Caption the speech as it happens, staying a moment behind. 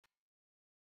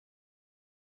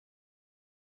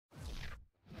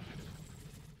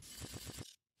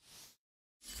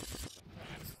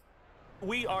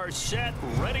We are set,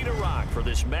 ready to rock for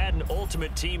this Madden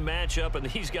Ultimate Team matchup, and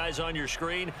these guys on your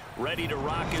screen ready to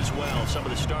rock as well. Some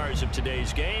of the stars of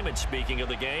today's game, and speaking of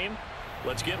the game,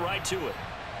 let's get right to it.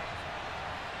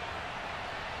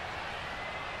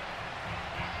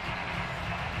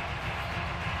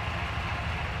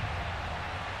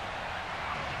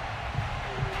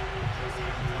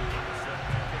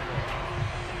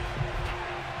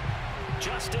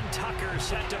 Justin Tucker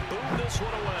set to boom this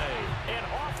one away. And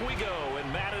off we go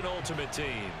in Madden Ultimate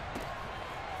Team.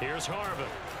 Here's Harvin.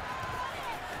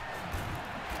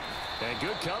 And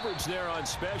good coverage there on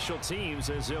special teams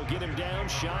as they'll get him down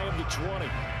shy of the 20.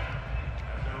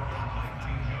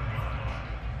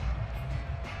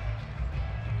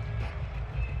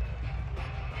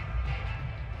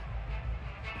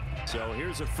 So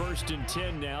here's a 1st and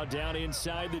 10 now down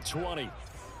inside the 20.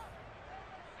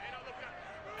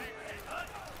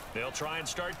 They'll try and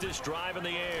start this drive in the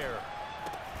air.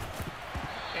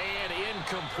 And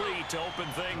incomplete to open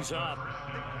things up.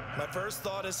 My first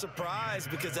thought is surprise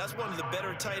because that's one of the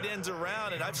better tight ends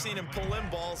around, and I've seen him pull in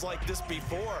balls like this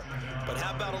before. But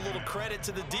how about a little credit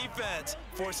to the defense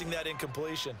forcing that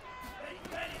incompletion?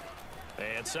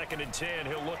 And 2nd and 10,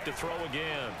 he'll look to throw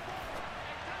again.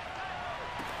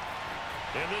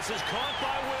 And this is caught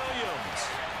by Williams.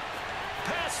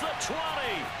 Past the 20.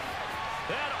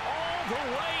 And all the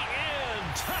way in.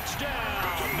 Touchdown,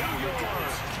 New York.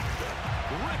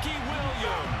 Ricky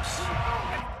Williams.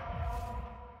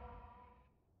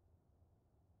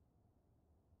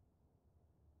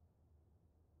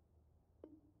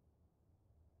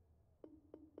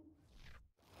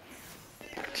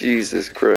 Jesus Christ.